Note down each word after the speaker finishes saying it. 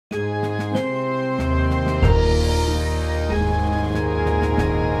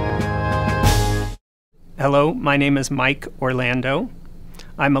Hello, my name is Mike Orlando.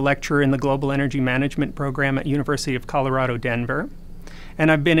 I'm a lecturer in the Global Energy Management program at University of Colorado, Denver,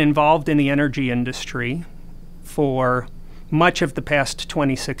 and I've been involved in the energy industry for much of the past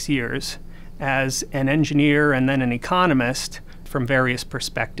 26 years as an engineer and then an economist from various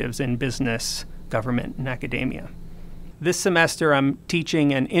perspectives in business, government, and academia. This semester I'm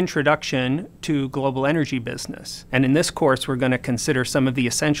teaching an introduction to global energy business, and in this course we're going to consider some of the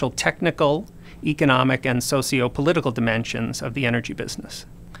essential technical, economic, and socio-political dimensions of the energy business.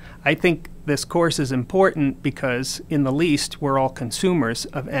 I think this course is important because, in the least, we're all consumers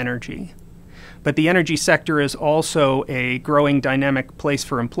of energy. But the energy sector is also a growing dynamic place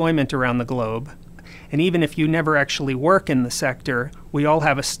for employment around the globe. And even if you never actually work in the sector, we all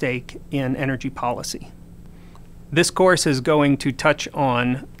have a stake in energy policy. This course is going to touch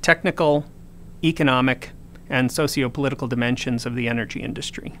on technical, economic, and socio-political dimensions of the energy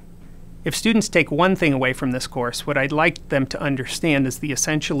industry. If students take one thing away from this course, what I'd like them to understand is the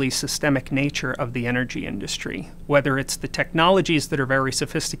essentially systemic nature of the energy industry, whether it's the technologies that are very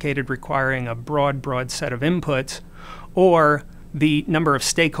sophisticated requiring a broad set of inputs, or the number of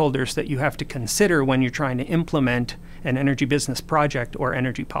stakeholders that you have to consider when you're trying to implement an energy business project or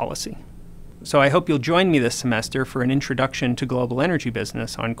energy policy. So I hope you'll join me this semester for an introduction to global energy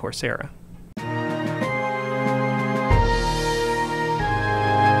business on Coursera.